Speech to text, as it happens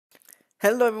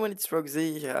Hello everyone, it's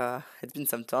Rogzy. It's been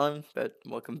some time, but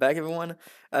welcome back everyone.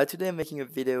 Today I'm making a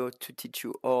video to teach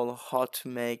you all how to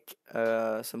make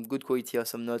some good quality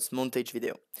Awesomenauts montage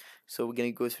video. So we're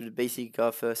gonna go through the basic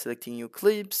of selecting your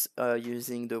clips,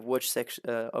 using the watch section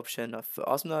option of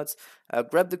Awesomenauts.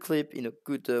 Grab the clip in a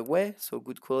good way, so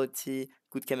good quality,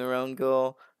 good camera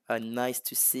angle, nice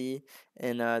to see.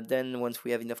 And then once we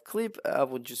have enough clip, I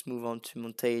will just move on to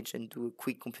montage and do a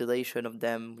quick compilation of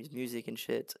them with music and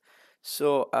shit.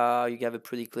 So you have a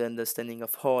pretty clear understanding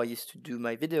of how I used to do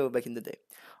my video back in the day.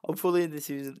 Hopefully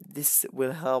this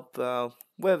will help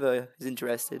whoever is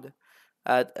interested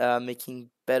at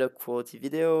making better quality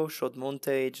video, short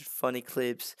montage, funny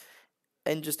clips,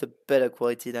 and just a better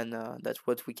quality than that's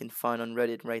what we can find on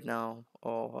Reddit right now,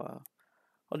 or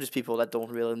just people that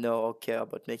don't really know or care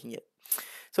about making it.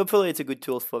 So hopefully it's a good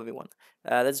tool for everyone.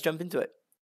 Let's jump into it.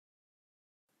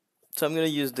 So I'm gonna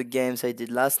use the games I did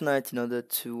last night in order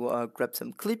to grab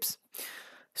some clips.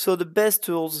 So the best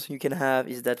tools you can have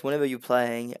is that whenever you're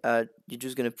playing, you're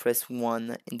just gonna press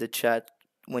one in the chat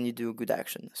when you do a good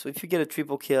action. So if you get a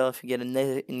triple kill, if you get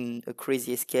a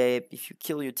crazy escape, if you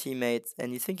kill your teammates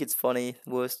and you think it's funny,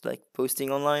 worth like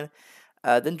posting online,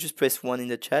 then just press one in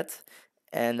the chat.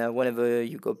 And whenever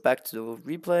you go back to the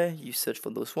replay, you search for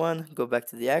those one, go back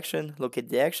to the action, locate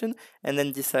the action, and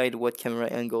then decide what camera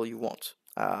angle you want.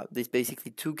 There's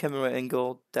basically two camera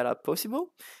angles that are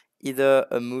possible. Either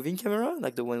a moving camera,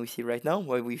 like the one we see right now,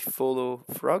 where we follow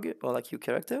Frog or like your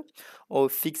character, or a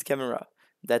fixed camera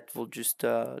that will just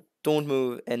don't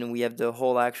move and we have the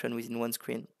whole action within one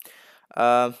screen.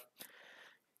 Uh,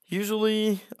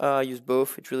 Usually, use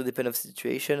both. It really depends on the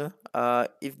situation.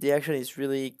 If the action is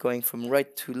really going from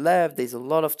right to left, there's a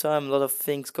lot of time, a lot of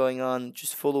things going on.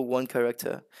 Just follow one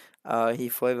character.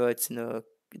 If, however,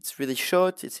 it's really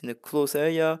short, it's in a close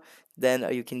area, then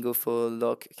you can go for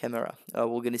lock camera.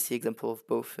 We're gonna see example of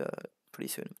both pretty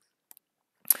soon.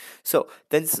 So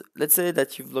then, let's say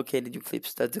that you've located your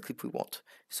clips. That's the clip we want.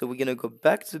 So we're gonna go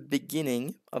back to the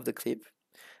beginning of the clip,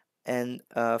 and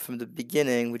from the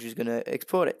beginning we're just gonna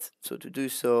export it. So to do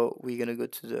so, we're gonna go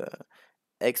to the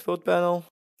export panel.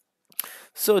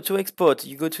 So to export,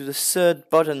 you go to the third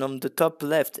button on the top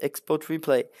left, export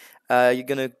replay. You're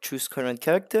gonna choose current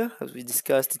character. As we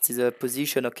discussed, it is a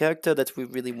position or character that we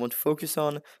really want to focus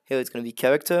on. Here it's gonna be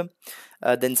character.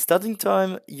 Then starting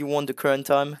time, you want the current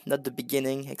time, not the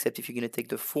beginning, except if you're gonna take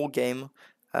the full game,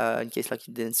 in case like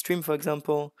you didn't stream, for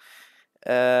example.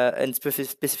 And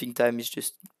specific time is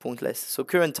just pointless. So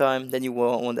current time, then you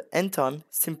want the end time,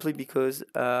 simply because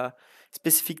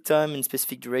specific time and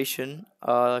specific duration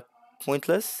are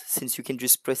pointless, since you can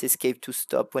just press escape to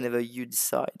stop whenever you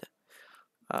decide.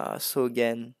 So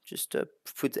again, just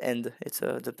put end, it's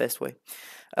the best way.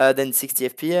 Then 60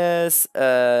 FPS,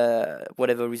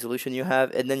 whatever resolution you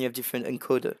have, and then you have different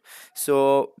encoder.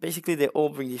 So basically, they all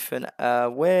bring different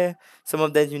way. Some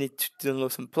of them you need to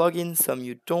download some plugins, some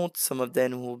you don't. Some of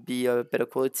them will be better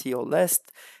quality or less.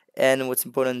 And what's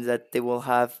important is that they will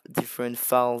have different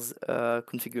files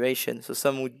configuration. So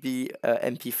some would be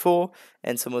MP4,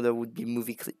 and some other would be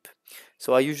movie clip.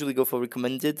 So I usually go for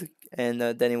recommended, and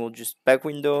then it will just back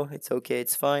window. It's okay,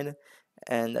 it's fine,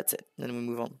 and that's it. Then we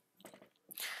move on.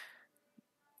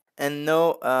 And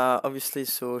no, obviously,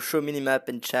 so show minimap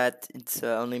and chat, it's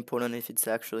only important if it's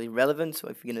actually relevant. So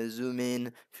if you're gonna zoom in,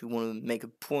 if you want to make a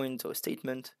point or a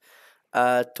statement.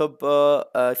 Top bar,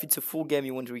 if it's a full game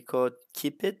you want to record,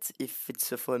 keep it. If it's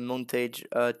for a montage,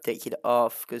 take it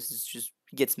off, because it's just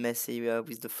it gets messy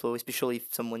with the flow, especially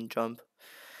if someone jump.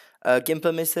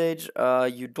 Gameplay message,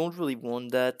 you don't really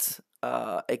want that,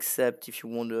 except if you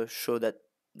want to show that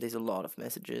there's a lot of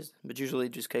messages, but usually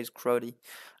it just gets crowdy.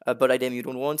 But item you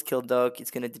don't want, kill dog,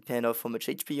 it's gonna depend on how much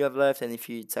HP you have left and if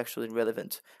it's actually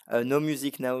relevant. No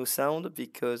music, no sound,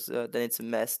 because then it's a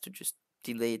mess to just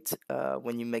delete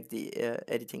when you make the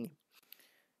editing.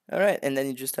 Alright, and then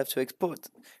you just have to export.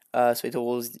 So it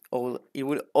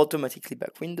will automatically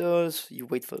back windows. You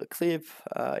wait for the clip.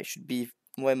 It should be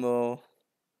way more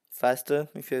faster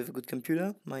if you have a good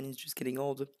computer. Mine is just getting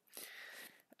old.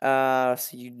 So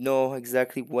you know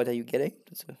exactly what are you getting.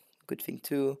 That's a good thing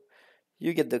too.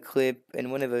 You get the clip,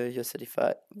 and whenever you're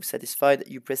satisfied,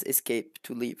 you press escape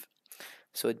to leave.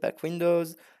 So it back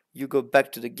windows. You go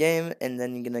back to the game, and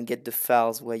then you're gonna get the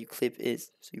files where your clip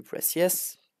is. So you press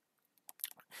yes,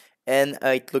 and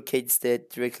it locates that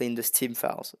directly in the Steam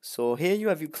files. So here you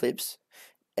have your clips,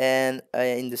 and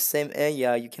in the same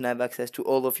area you can have access to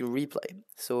all of your replay.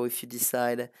 So if you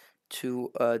decide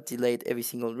to delete every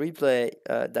single replay,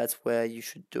 that's where you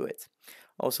should do it.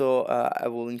 Also, I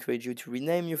will encourage you to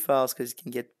rename your files, because it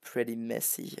can get pretty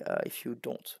messy if you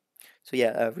don't. So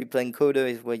yeah, replay encoder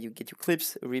is where you get your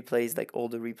clips. Replay is like all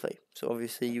the replay. So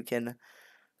obviously you can,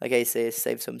 like I say,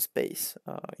 save some space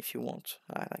if you want.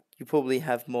 Like you probably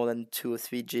have more than 2 or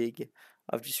 3 gig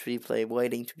of just replay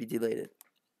waiting to be deleted.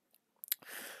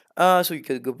 So you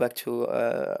could go back to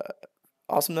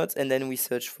Awesomenauts, and then we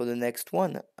search for the next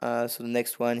one. So the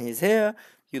next one is here.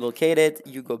 You locate it.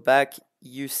 You go back.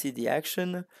 You see the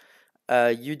action.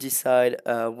 You decide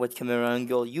what camera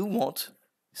angle you want.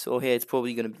 So here it's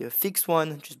probably gonna be a fixed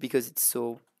one, just because it's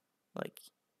so like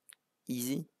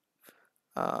easy.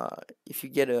 If you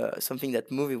get something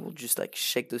that move, it will just like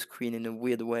shake the screen in a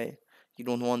weird way. You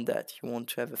don't want that. You want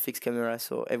to have a fixed camera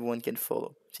so everyone can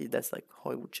follow. See, that's like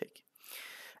how it would shake.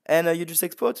 And you just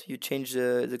export. You change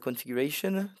the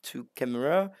configuration to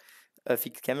camera, a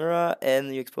fixed camera,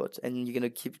 and you export. And you're gonna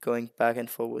keep going back and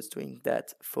forwards doing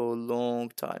that for a long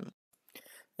time.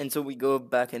 And so we go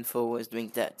back and forwards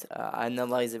doing that. I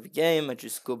analyze every game. I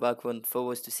just go backward and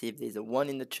forwards to see if there's a one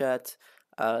in the chat.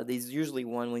 There's usually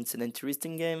one when it's an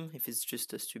interesting game. If it's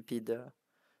just a stupid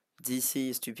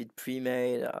DC, stupid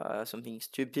pre-made, something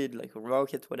stupid like a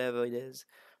rocket, whatever it is,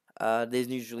 there's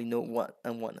usually no one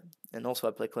and one. And also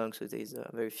I play clone, so there's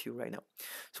very few right now.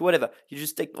 So whatever, you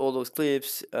just take all those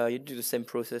clips, you do the same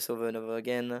process over and over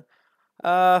again.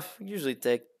 Usually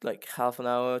take like half an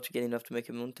hour to get enough to make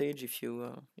a montage if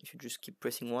you just keep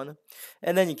pressing one,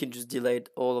 and then you can just delete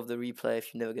all of the replay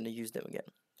if you're never gonna use them again.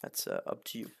 That's up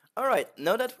to you. All right,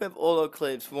 now that we have all our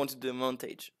clips, we want to do a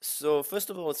montage. So first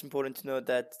of all, it's important to know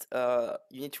that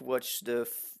you need to watch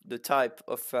the type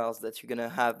of files that you're gonna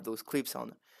have those clips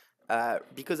on.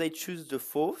 Because I choose the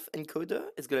fourth encoder,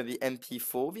 it's gonna be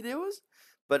MP4 videos.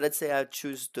 But let's say I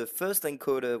choose the first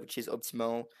encoder, which is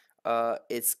optimal.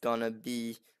 It's gonna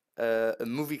be a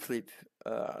movie clip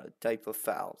type of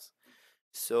files.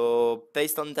 So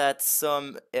based on that,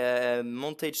 some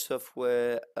montage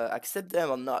software accept them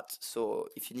or not. So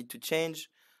if you need to change,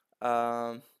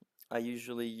 um, I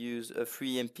usually use a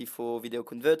free MP4 video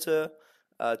converter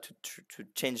to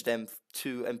change them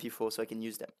to MP4 so I can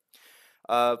use them.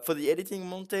 For the editing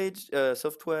montage,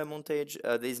 software montage,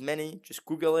 there's many. Just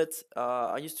Google it.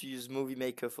 I used to use Movie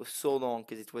Maker for so long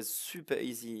because it was super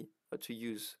easy to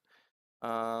use,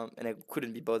 and I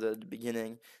couldn't be bothered at the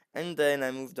beginning. And then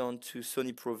I moved on to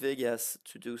Sony Pro Vegas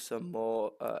to do some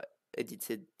more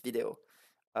edited video.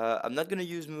 I'm not gonna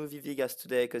use Movie Vegas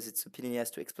today because it's a pain in the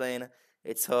ass to explain.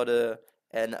 It's harder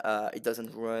and it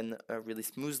doesn't run really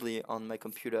smoothly on my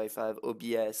computer if I have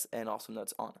OBS and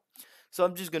Awesomenauts on. So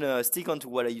I'm just gonna stick on to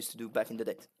what I used to do back in the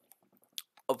day.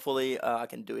 Hopefully I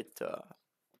can do it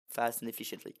fast and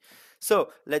efficiently.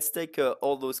 So let's take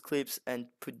all those clips and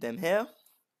put them here.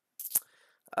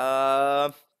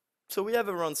 Uh, so we have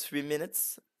around 3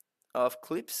 minutes of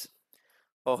clips.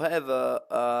 However,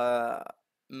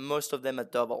 most of them are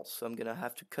double, so I'm gonna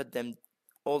have to cut them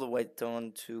all the way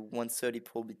down to 130,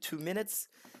 probably 2 minutes,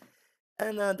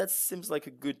 and that seems like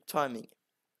a good timing.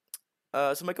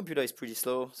 So my computer is pretty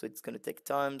slow, so it's gonna take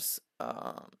times.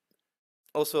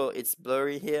 Also, it's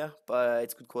blurry here, but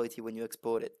it's good quality when you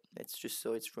export it. It's just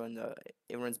so it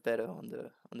runs better on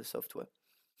the software.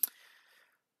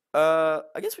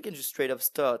 I guess we can just straight up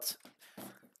start.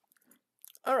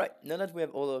 All right, now that we have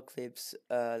all our clips,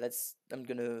 I'm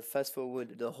gonna fast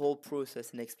forward the whole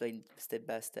process and explain step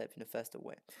by step in a faster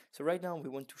way. So right now we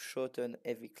want to shorten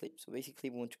every clip. So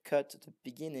basically we want to cut the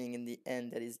beginning and the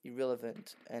end that is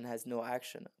irrelevant and has no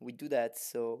action. We do that,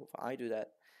 so I do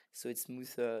that, so it's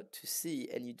smoother to see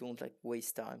and you don't like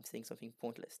waste time saying something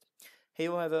pointless. Here,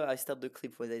 however, I start the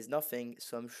clip where there's nothing,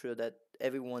 so I'm sure that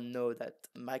everyone know that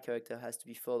my character has to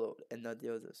be followed and not the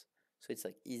others. So it's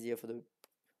like easier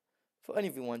for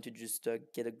anyone to just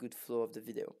get a good flow of the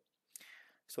video.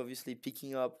 So obviously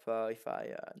picking up if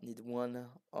I need one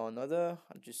or another,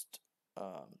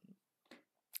 um,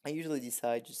 I usually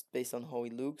decide just based on how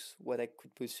it looks, what I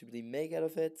could possibly make out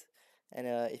of it, and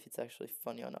if it's actually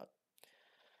funny or not.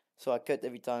 So I cut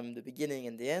every time the beginning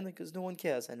and the end because no one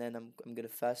cares, and then I'm gonna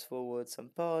fast forward some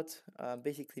part,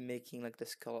 basically making like the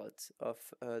skeleton of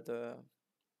the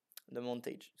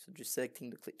montage. So just selecting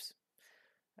the clips.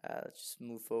 Let's just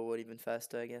move forward even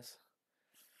faster, I guess.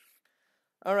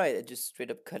 Alright, I just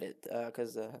straight up cut it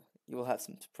because you will have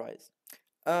some surprise.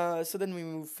 So then we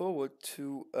move forward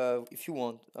to, if you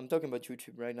want, I'm talking about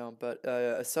YouTube right now, but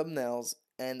a thumbnails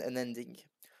and an ending.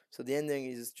 So the ending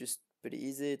is just pretty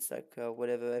easy. It's like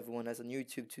whatever everyone has on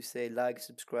YouTube to say like,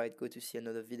 subscribe, go to see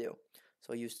another video.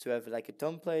 So I used to have like a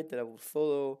template that I would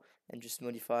follow and just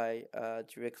modify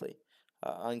directly.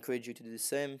 I encourage you to do the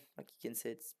same. Like you can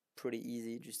say it's pretty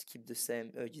easy, just keep the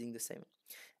same, using the same.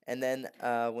 And then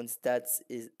once that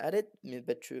is added,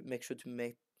 make sure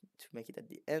to make it at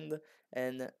the end,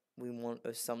 and we want a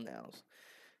thumbnails.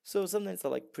 So thumbnails are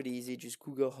like pretty easy. Just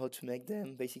Google how to make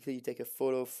them. Basically, you take a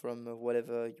photo from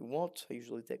whatever you want. I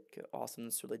usually take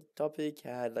awesomeness related topic. I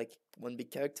had like one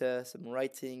big character, some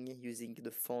writing using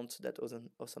the font that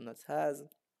Awesomenauts has.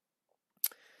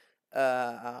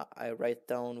 I write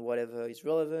down whatever is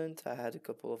relevant. I had a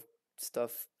couple of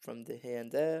stuff from the here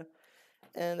and there,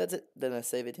 and that's it. Then I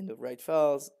save it in the right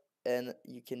files, and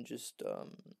you can just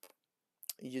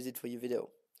use it for your video.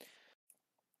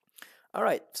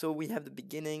 Alright, so we have the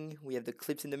beginning, we have the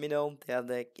clips in the middle, they are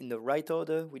like in the right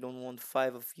order. We don't want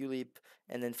 5 of Ulip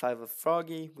and then 5 of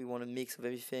Froggy. We want a mix of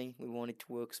everything. We want it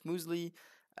to work smoothly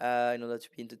in order to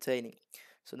be entertaining.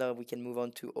 So now we can move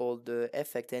on to all the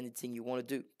effect, anything you want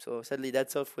to do. So sadly that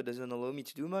software doesn't allow me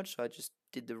to do much, so I just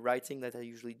did the writing that I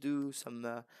usually do,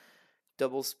 some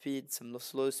double speed, some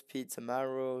slow speed, some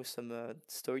arrow, some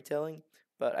storytelling,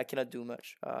 but I cannot do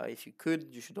much. If you could,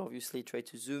 you should obviously try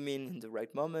to zoom in the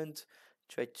right moment,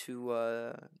 try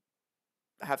to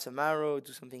have some arrow,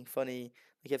 do something funny.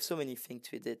 Like you have so many things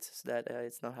to edit so that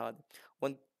it's not hard.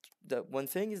 One the one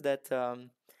thing is that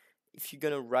if you're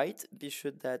gonna write, be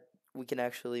sure that we can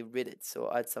actually read it. So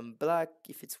add some black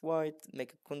if it's white,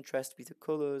 make a contrast with the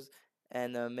colors,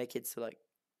 and make it so like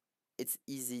it's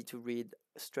easy to read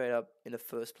straight up in the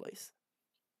first place.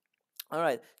 All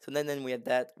right, so then we have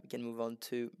that. We can move on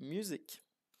to music.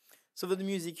 So for the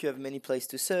music, you have many places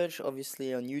to search.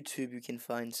 Obviously, on YouTube, you can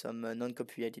find some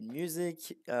non-copyrighted music.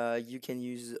 You can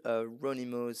use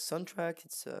Ronimo's soundtrack.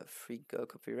 It's free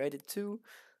copyrighted too.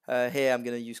 Here, I'm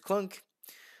gonna use Clunk.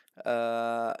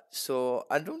 So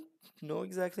I don't know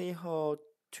exactly how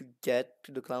to get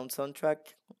to the clown soundtrack.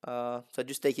 So I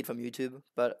just take it from YouTube.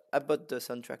 But I bought the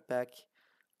soundtrack pack.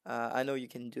 I know you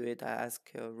can do it. I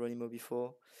asked Ronimo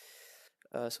before,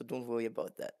 so don't worry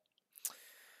about that.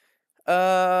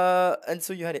 And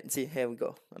so you had it. See, here we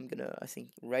go. I think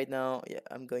right now, yeah,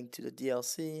 I'm going to the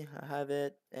DLC. I have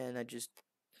it, and I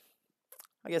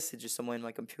guess it's just somewhere in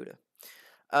my computer.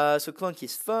 So Clunk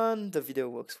is fun. The video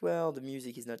works well. The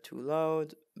music is not too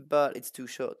loud, but it's too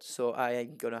short. So I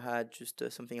am gonna add just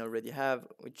something I already have,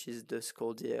 which is the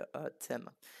Scoldier theme.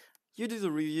 You do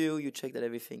the review. You check that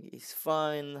everything is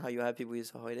fine. Are you happy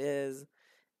with how it is?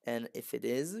 And if it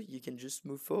is, you can just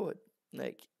move forward,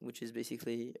 like which is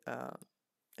basically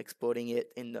exporting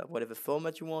it in whatever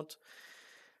format you want.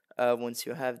 Once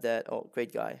you have that, oh,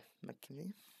 great guy,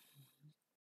 McKinney.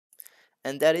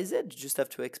 And that is it. You just have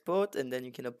to export, and then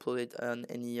you can upload it on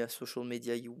any social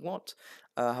media you want.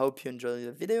 I hope you enjoyed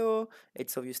the video.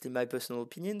 It's obviously my personal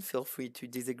opinion. Feel free to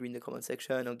disagree in the comment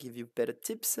section. I'll give you better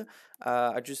tips.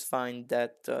 I just find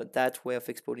that that way of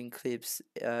exporting clips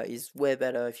is way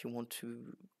better if you want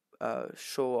to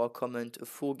show or comment a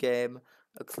full game,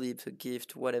 a clip, a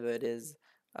gift, whatever it is.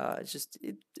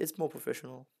 It's more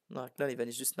professional. Not even.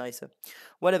 It's just nicer.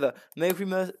 Whatever.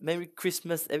 Merry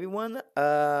Christmas, everyone.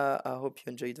 I hope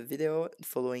you enjoyed the video.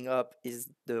 Following up is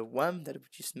the W.A.M that we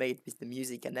just made with the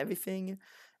music and everything.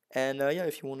 And yeah,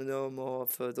 if you want to know more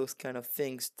of those kind of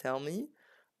things, tell me.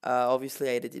 Obviously,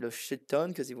 I edited a shit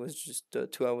ton because it was just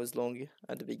 2 hours long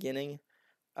at the beginning.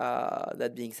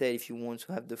 That being said, if you want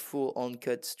to have the full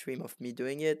uncut stream of me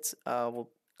doing it, I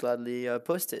will gladly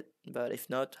post it. But if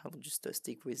not, I will just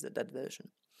stick with that version.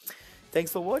 Thanks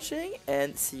for watching,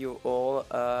 and see you all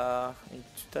in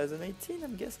 2018,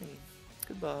 I'm guessing.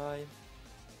 Goodbye.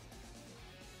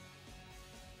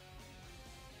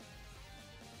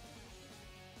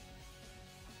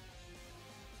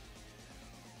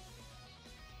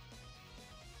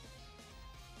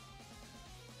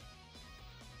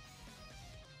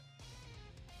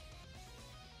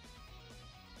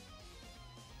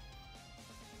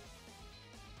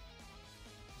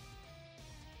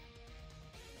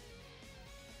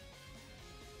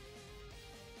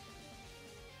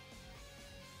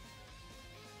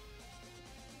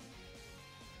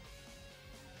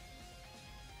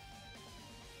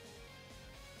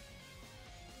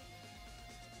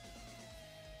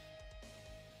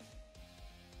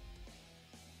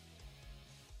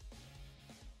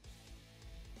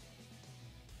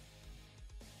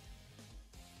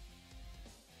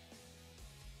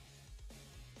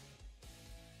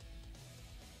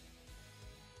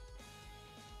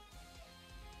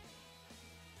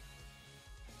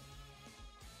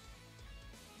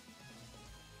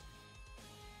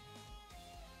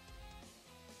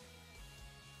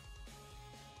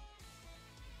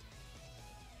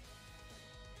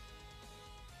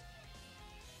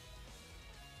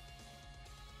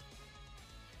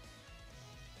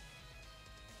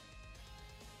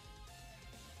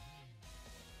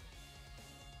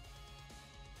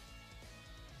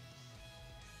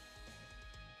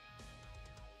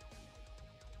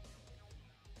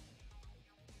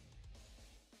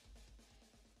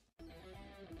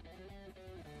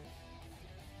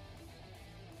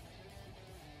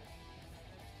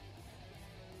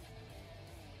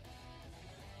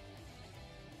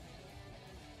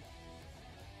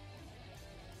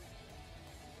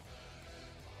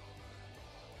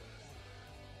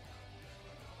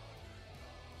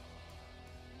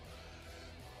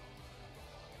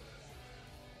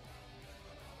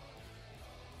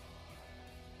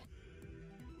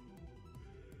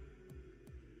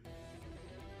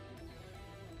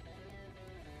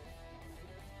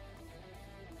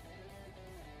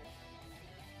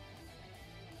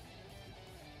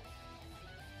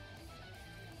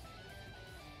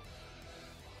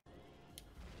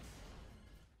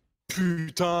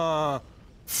 Putain!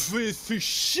 Fais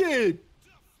chier!